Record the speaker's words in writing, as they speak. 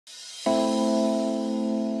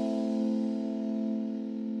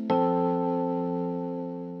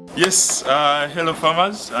Yes, hello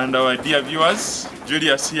farmers and our dear viewers.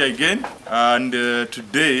 Julius here again, and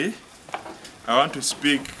today I want to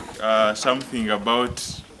speak something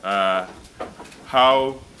about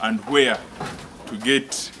how and where to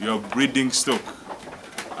get your breeding stock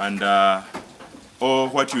and or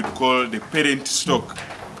what you'd call the parent stock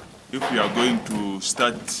if you are going to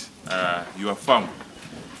start your farm.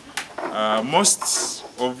 Most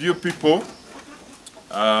of you people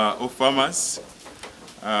or farmers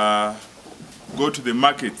go to the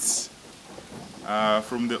markets.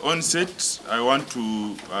 From the onset, I want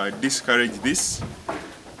to discourage this,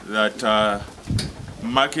 that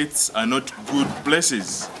markets are not good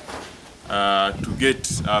places to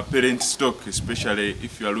get parent stock, especially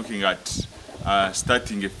if you are looking at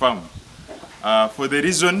starting a farm. For the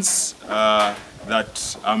reasons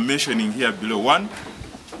that I'm mentioning here below. One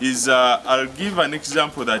is, I'll give an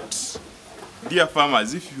example that, dear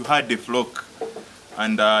farmers, if you had a flock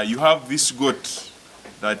and you have this goat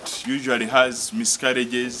that usually has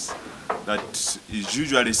miscarriages, that is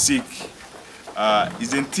usually sick,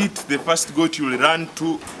 isn't it the first goat you will run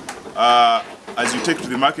to as you take to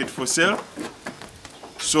the market for sale?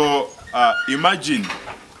 So imagine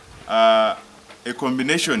a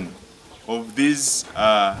combination of these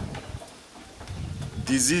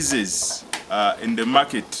diseases in the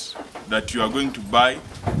market that you are going to buy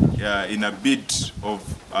in a bid of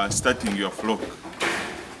starting your flock.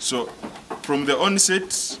 So from the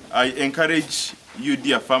onset, I encourage you,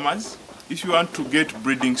 dear farmers, if you want to get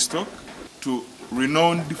breeding stock, to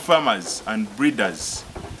renowned farmers and breeders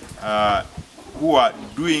who are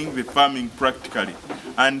doing the farming practically.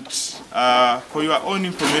 And for your own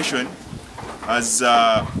information, as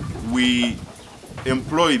we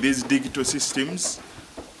employ these digital systems,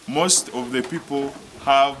 most of the people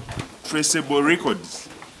have traceable records.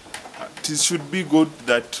 It should be good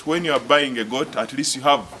that when you are buying a goat, at least you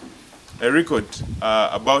have a record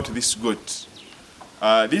about this goat.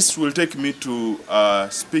 This will take me to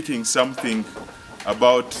speaking something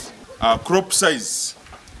about crop size.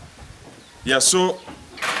 Yeah, so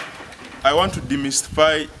I want to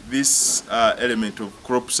demystify this element of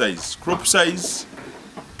crop size. Crop size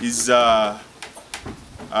is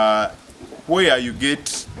where you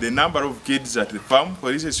get the number of kids at the farm.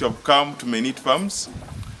 For instance, you have come to many farms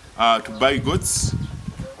to buy goats,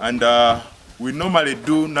 and we normally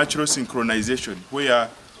do natural synchronization, where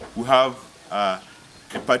we have a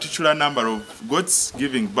particular number of goats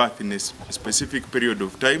giving birth in a specific period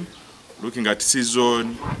of time, looking at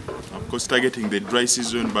season, of course targeting the dry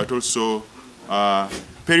season, but also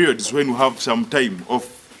periods when we have some time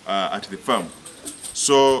off at the farm.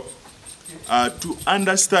 So to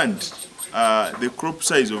understand the crop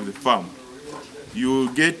size of the farm, you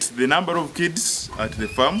get the number of kids at the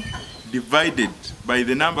farm divided by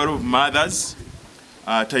the number of mothers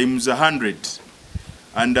times 100.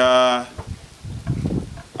 And I'll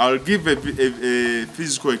give a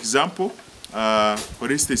physical example.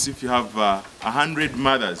 For instance, if you have 100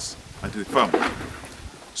 mothers at the farm,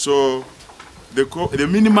 so the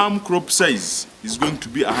minimum crop size is going to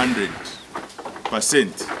be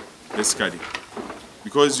 100%, basically,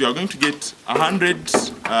 because you are going to get 100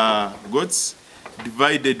 goats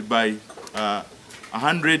divided by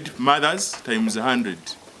 100 mothers times 100,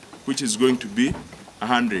 which is going to be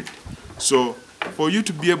 100. So for you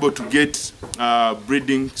to be able to get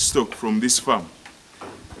breeding stock from this farm,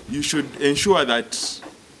 you should ensure that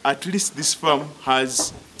at least this farm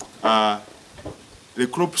has the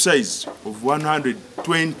crop size of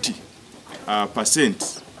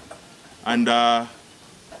 120%. And the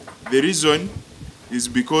reason is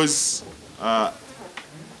because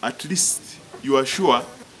at least you are sure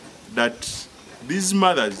that these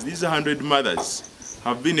mothers, these 100 mothers,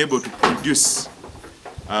 have been able to produce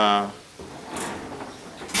a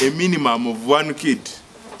minimum of 1 kid,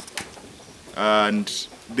 and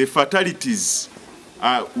the fatalities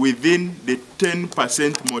are within the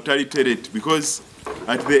 10% mortality rate, because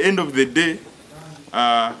at the end of the day,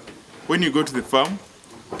 when you go to the farm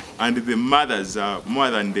and the mothers are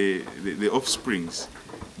more than the offsprings,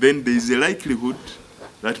 then there is a likelihood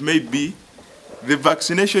that maybe the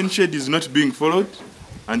vaccination schedule is not being followed,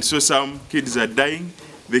 and so some kids are dying.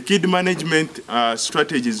 The kid management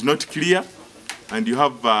strategy is not clear, and you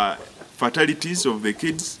have fatalities of the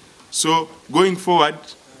kids. So going forward,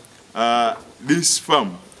 this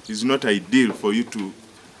farm is not ideal for you to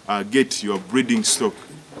get your breeding stock.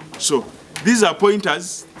 So these are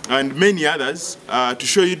pointers and many others to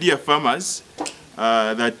show you, dear farmers,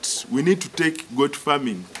 that we need to take goat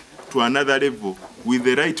farming to another level with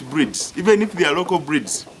the right breeds, even if they are local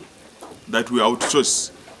breeds that we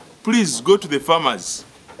outsource. Please go to the farmers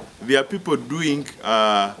there are people doing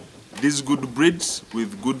these good breeds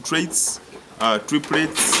with good traits,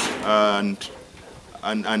 triplets and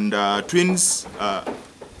twins,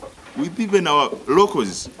 with even our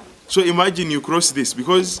locals. So imagine you cross this,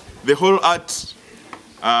 because the whole art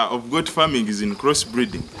of goat farming is in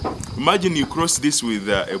crossbreeding. Imagine you cross this with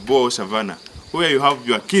a Boer Savannah, where you have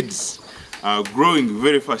your kids growing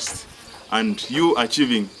very fast and you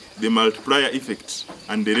achieving the multiplier effect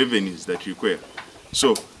and the revenues that you require.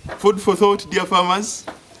 So, food for thought, dear farmers.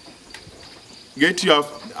 Get your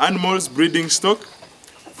animals breeding stock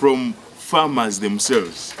from farmers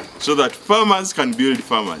themselves, so that farmers can build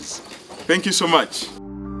farmers. Thank you so much.